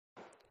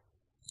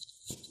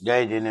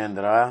ஜெய்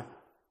ஜினேந்திரா.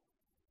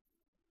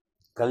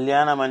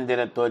 கல்யாண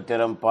மந்திர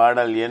தோத்திரம்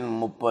பாடல் எண்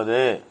 30.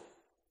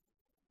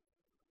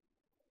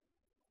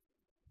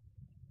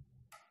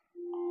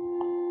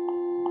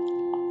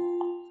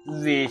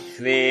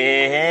 விஸ்வேஸ்வரோபி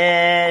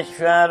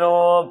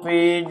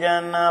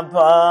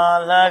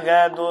ஜனபாலக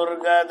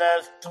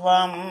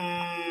துர்கதஸ்த்வம்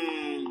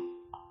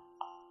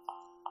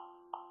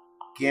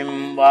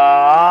கிம்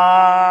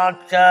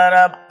வாக்ஷர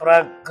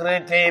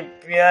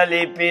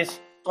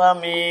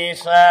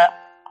பிரக்ருதிப்யலிபிஸ்த்வமீஷ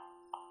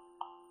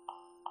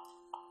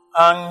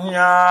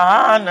அஞ்ஞானவத்யபி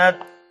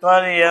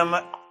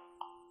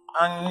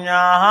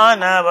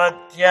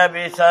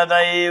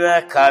சதைவ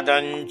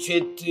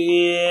கதஞ்சித்யேவ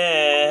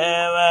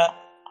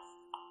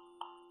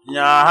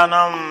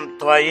ஞானம்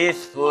த்வயி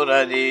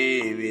ஸ்ஃபுரதி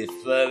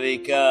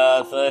விஸ்வவிகாசஹேதோ.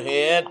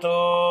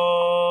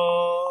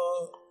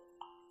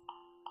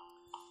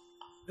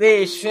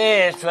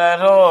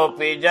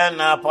 விஸ்வேஸ்வரோபி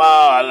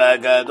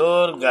ஜனபாலக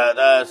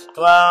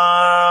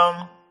துர்கதஸ்த்வம்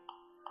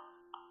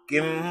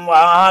கிம்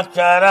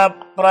வாக்ஷர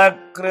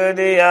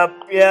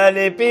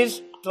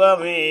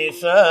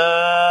பிரக்ருதிப்யலிபிஸ்த்வமீஷ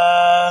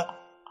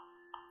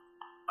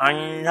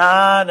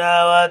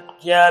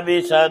அஞ்ஞானவத்யபி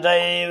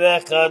சதைவ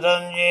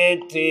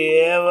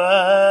கதஞ்சித்யேவ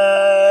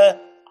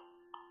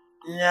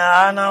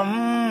ஞானம்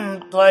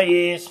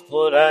த்வயி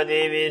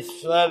ஸ்ஃபுரதி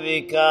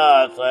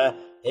விஸ்வவிகாச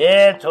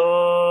ஹேதோ.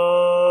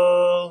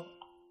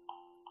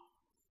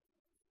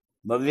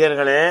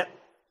 பவ்யர்களே,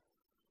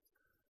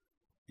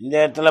 இந்த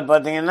இடத்துல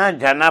பார்த்தீங்கன்னா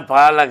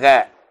ஜனபாலக,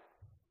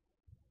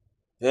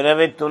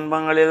 பிறவி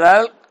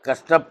துன்பங்களிலால்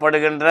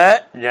கஷ்டப்படுகின்ற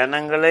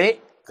ஜனங்களை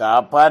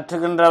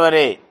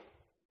காப்பாற்றுகின்றவரே.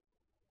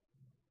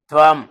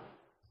 துவம்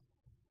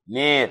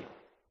நீர்,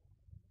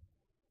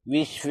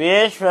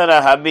 விஸ்வேஸ்வர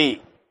ஹபி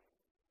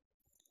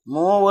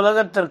மூ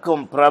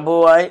உலகத்திற்கும்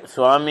பிரபுவாய்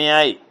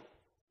சுவாமியாய்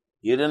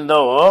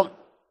இருந்தோ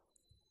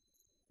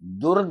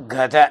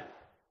துர்கத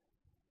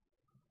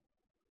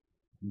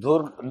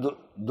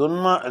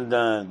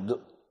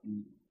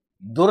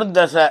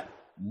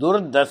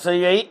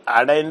துர்தசையை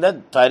அடைந்த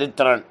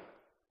தரித்திரன்.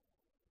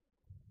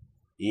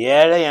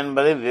 ஏழை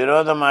என்பது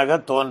விரோதமாக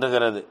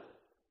தோன்றுகிறது.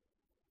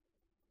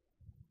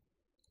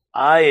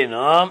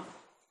 ஆயினும்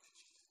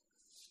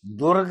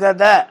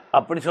துர்கத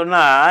அப்படி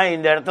சொன்னா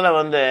இந்த இடத்துல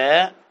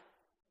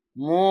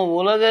மூ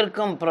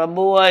உலகிற்கும்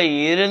பிரபுவாய்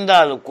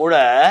இருந்தாலும் கூட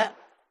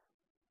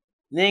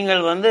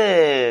நீங்கள்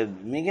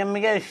மிக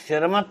மிக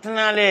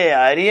சிரமத்தினாலே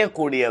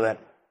அறியக்கூடியவர்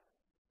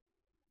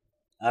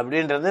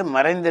அப்படின்றது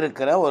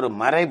மறைந்திருக்கிற ஒரு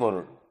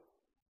மறைபொருள்.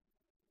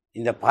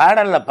 இந்த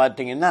பாடல்ல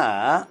பார்த்தீங்கன்னா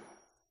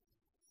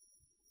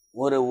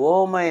ஒரு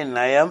ஓமை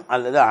நயம்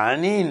அல்லது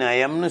அணி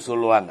நயம்னு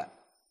சொல்லுவாங்க.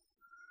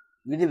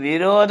 இது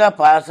விரோத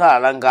பாச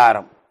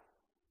அலங்காரம்.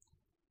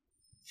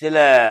 சில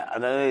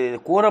அதாவது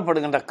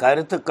கூறப்படுகின்ற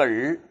கருத்துக்கள்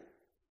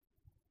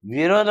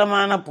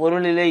விரோதமான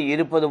பொருளிலே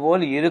இருப்பது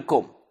போல்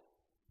இருக்கும்.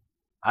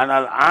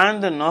 ஆனால்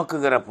ஆழ்ந்து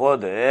நோக்குகிற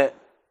போது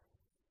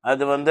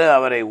அது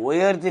அவரை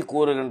உயர்த்தி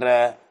கூறுகின்ற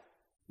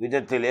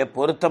விதத்திலே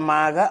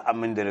பொருத்தமாக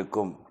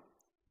அமைந்திருக்கும்.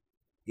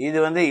 இது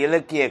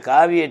இலக்கிய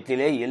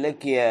காவியத்திலே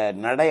இலக்கிய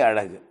நடை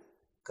அழகு.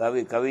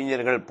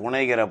 கவிஞர்கள்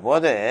புனைகிற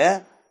போது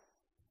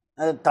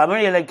அது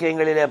தமிழ்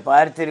இலக்கியங்களிலே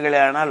பார்த்தீர்களே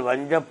ஆனால்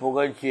வஞ்ச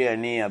புகழ்ச்சி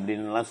அணி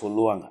அப்படின்லாம்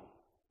சொல்லுவாங்க.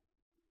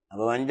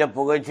 அப்போ வஞ்ச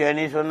புகழ்ச்சி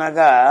அணி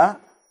சொன்னாக்கா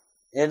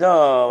ஏதோ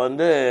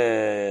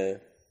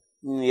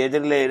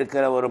எதிரில்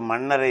இருக்கிற ஒரு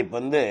மன்னரை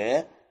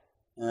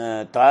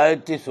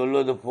தாழ்த்தி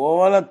சொல்வது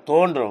போல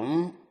தோன்றும்.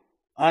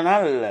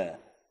 ஆனால்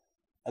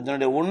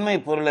அதனுடைய உண்மை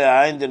பொருளை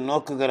ஆய்ந்து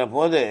நோக்குகிற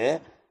போது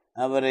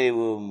அவரை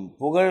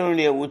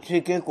புகழுடைய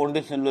உச்சிக்கு கொண்டு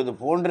செல்வது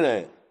போன்று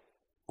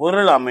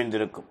பொருள்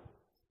அமைந்திருக்கும்.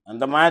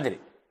 அந்த மாதிரி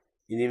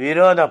இது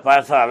விரோத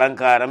பாச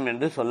அலங்காரம்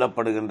என்று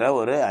சொல்லப்படுகின்ற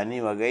ஒரு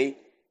அணிவகை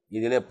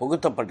இதில்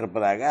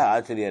புகுத்தப்பட்டிருப்பதாக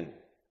ஆசிரியர்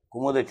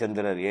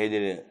குமுதச்சந்திரர் எழுதி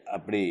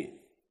அப்படி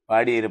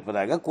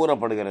பாடியிருப்பதாக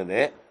கூறப்படுகிறது.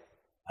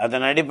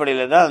 அதன்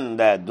அடிப்படையில் தான்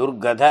இந்த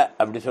துர்கத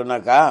அப்படி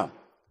சொன்னாக்கா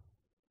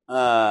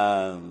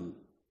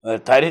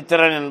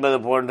தரித்திரன் என்பது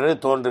போன்று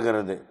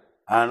தோன்றுகிறது.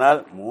 ஆனால்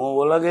மூ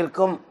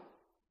உலகிற்கும்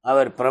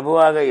அவர்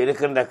பிரபுவாக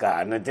இருக்கின்ற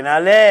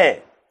காரணத்தினாலே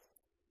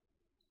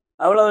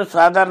அவ்வளவு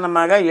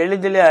சாதாரணமாக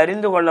எளிதிலே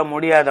அறிந்து கொள்ள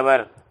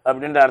முடியாதவர்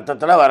அப்படின்ற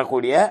அர்த்தத்தில்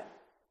வரக்கூடிய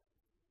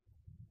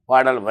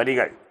பாடல்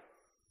வரிகள்.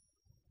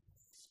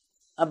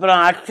 அப்புறம்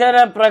அக்ஷர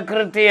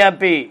பிரகிருதி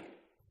அப்பி,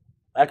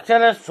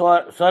 அக்ஷர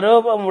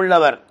ஸ்வரூபம்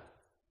உள்ளவர்.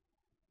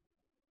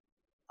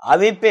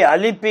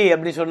 அலிப்பி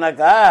அப்படி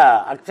சொன்னாக்கா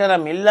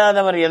அக்ஷரம்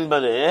இல்லாதவர்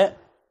என்பது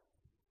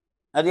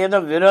அது ஏதோ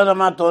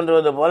விரோதமாக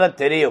தோன்றுவது போல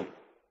தெரியும்.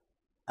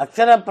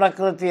 அக்ஷர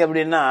பிரகிருதி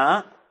அப்படின்னா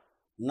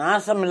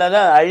நாசம் இல்லாத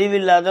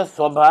அழிவில்லாத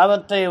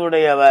சுபாவத்தை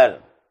உடையவர்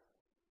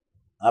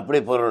அப்படி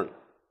பொருள்.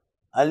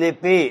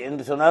 அலிப்பி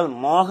என்று சொன்னால்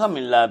மோகம்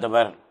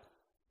இல்லாதவர்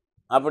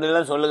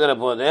அப்படிலாம் சொல்லுகிற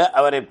போது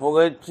அவரை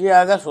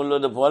புகழ்ச்சியாக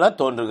சொல்வது போல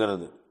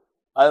தோன்றுகிறது.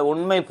 அது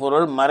உண்மை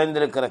பொருள்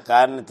மறைந்திருக்கிற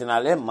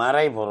காரணத்தினாலே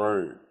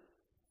மறைபொருள்,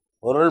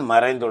 பொருள்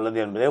மறைந்துள்ளது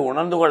என்பதை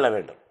உணர்ந்து கொள்ள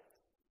வேண்டும்.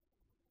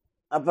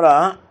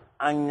 அப்புறம்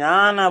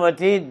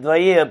அஞ்ஞானவதி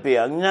துவயி அப்பி,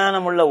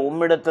 அஞ்ஞானமுள்ள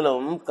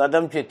உம்மிடத்திலும்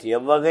கதம்சித்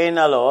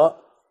எவ்வகைனாலோ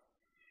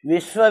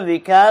விஸ்வ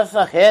விகாச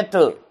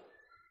ஹேத்து,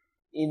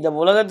 இந்த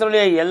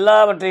உலகத்தினுடைய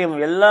எல்லாவற்றையும்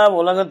எல்லா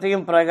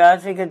உலகத்தையும்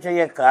பிரகாசிக்க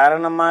செய்ய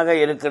காரணமாக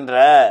இருக்கின்ற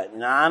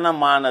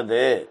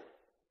ஞானமானது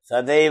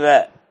சதைவ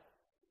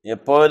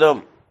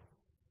எப்போதும்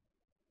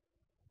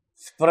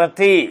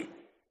ஸ்பிரதி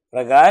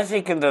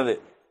பிரகாசிக்கின்றது.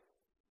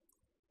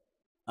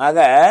 ஆக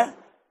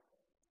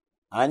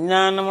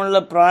அஞ்ஞானமுள்ள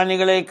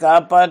பிராணிகளை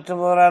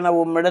காப்பாற்றுபவரான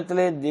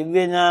உம்மிடத்திலே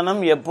திவ்ய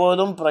ஞானம்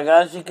எப்போதும்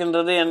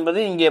பிரகாசிக்கின்றது என்பது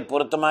இங்கே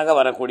பொருத்தமாக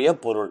வரக்கூடிய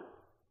பொருள்.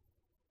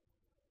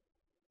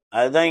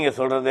 அதுதான் இங்க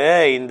சொல்றது.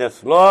 இந்த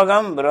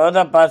ஸ்லோகம்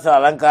விரோதபாச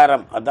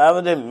அலங்காரம்,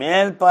 அதாவது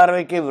மேல்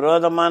பார்வைக்கு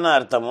விரோதமான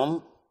அர்த்தமும்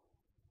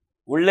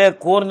உள்ளே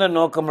கூர்ந்த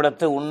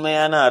நோக்கமிடத்து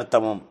உண்மையான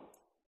அர்த்தமும்.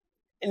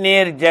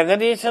 நீர்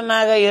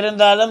ஜெகதீசனாக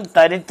இருந்தாலும்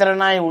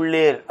தரித்திரனாய்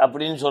உள்ளீர்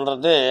அப்படின்னு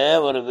சொல்றது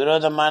ஒரு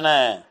விரோதமான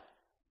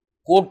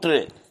கூற்று.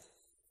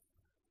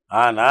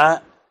 ஆனா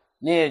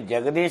நீர்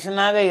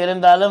ஜெகதீசனாக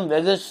இருந்தாலும்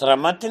வெகு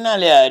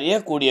சிரமத்தினாலே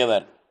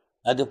அறியக்கூடியவர்,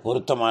 அது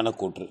பொருத்தமான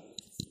கூற்று.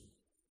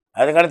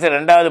 அதுக்கடுத்து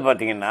ரெண்டாவது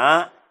பார்த்தீங்கன்னா,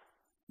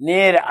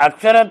 நீர்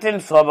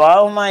அக்ஷரத்தின்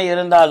சுபாவமாக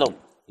இருந்தாலும்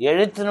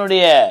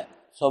எழுத்தினுடைய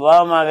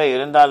சுபாவமாக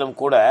இருந்தாலும்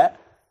கூட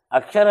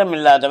அக்ஷரம்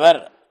இல்லாதவர்,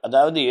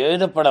 அதாவது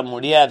எழுதப்பட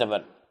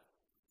முடியாதவர்.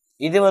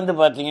 இது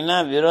பார்த்தீங்கன்னா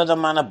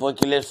விரோதமான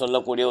போக்கிலே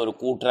சொல்லக்கூடிய ஒரு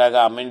கூற்றாக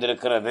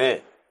அமைந்திருக்கிறது.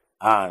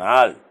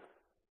 ஆனால்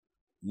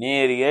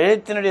நீர்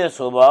எழுத்தினுடைய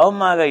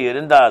சுபாவமாக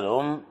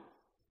இருந்தாலும்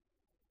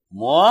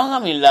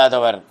மோகம்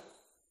இல்லாதவர்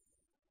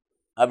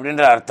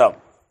அப்படின்ற அர்த்தம்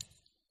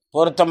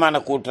பொருத்தமான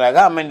கூற்றாக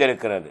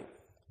அமைந்திருக்கிறது.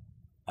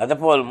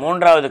 அதுபோல்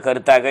மூன்றாவது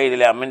கருத்தாக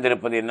இதில்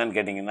அமைந்திருப்பது என்னன்னு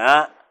கேட்டீங்கன்னா,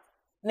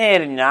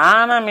 நீர்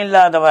ஞானம்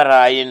இல்லாதவர்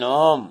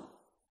ஆயினும்,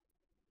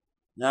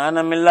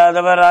 ஞானம்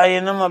இல்லாதவர்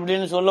ஆயினும்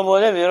அப்படின்னு சொல்லும்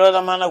போதே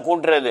விரோதமான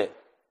கூற்றுறது.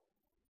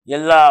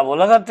 எல்லா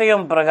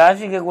உலகத்தையும்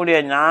பிரகாசிக்கக்கூடிய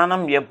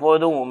ஞானம்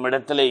எப்போதும்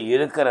உம்மிடத்துல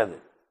இருக்கிறது,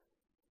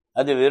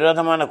 அது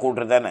விரோதமான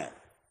கூற்று தானே.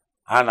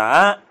 ஆனா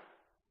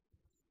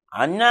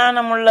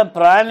அஞ்ஞானமுள்ள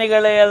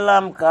பிராணிகளை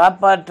எல்லாம்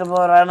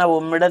காப்பாற்றுபவரான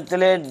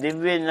உம்மிடத்திலே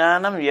திவ்ய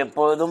ஞானம்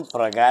எப்போதும்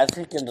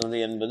பிரகாசிக்கின்றது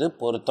என்பது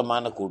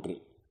பொருத்தமான கூற்று.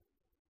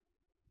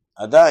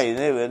 அதான்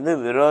இது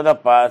விரோத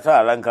பாச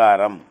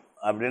அலங்காரம்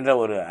அப்படின்ற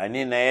ஒரு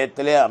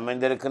அணிநயத்திலே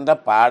அமைந்திருக்கின்ற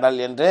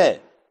பாடல் என்று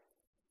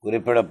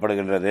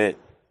குறிப்பிடப்படுகின்றது.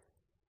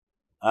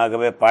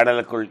 ஆகவே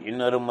பாடலுக்குள்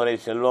இன்னொரு முறை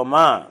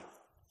செல்வோமா?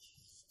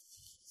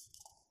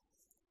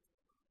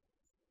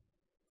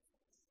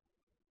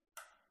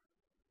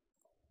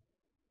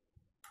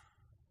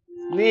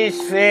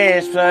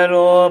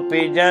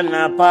 விஸ்வேஸ்வரோபி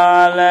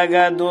ஜனபாலக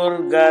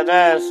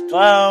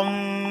துர்கதஸ்த்வம்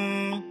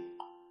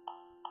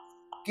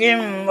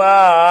கிம்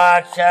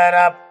வாக்ஷர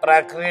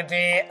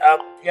பிரகிருதி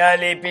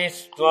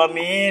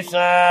அப்யலிபிஸ்த்வமீச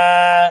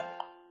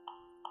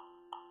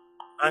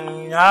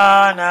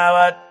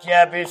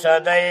அஞ்ஞானவத்யபி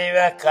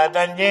சதைவ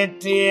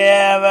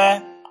கதஞ்சித்யேவ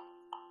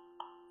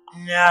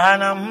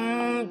ஞானம்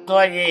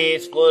த்வயி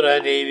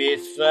ஸ்புரதி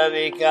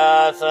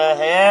விஸ்வவிகாச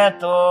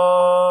ஹேதோ.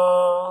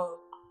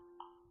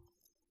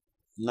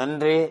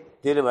 நன்றி.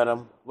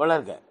 திருவரம்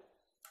வளர்க.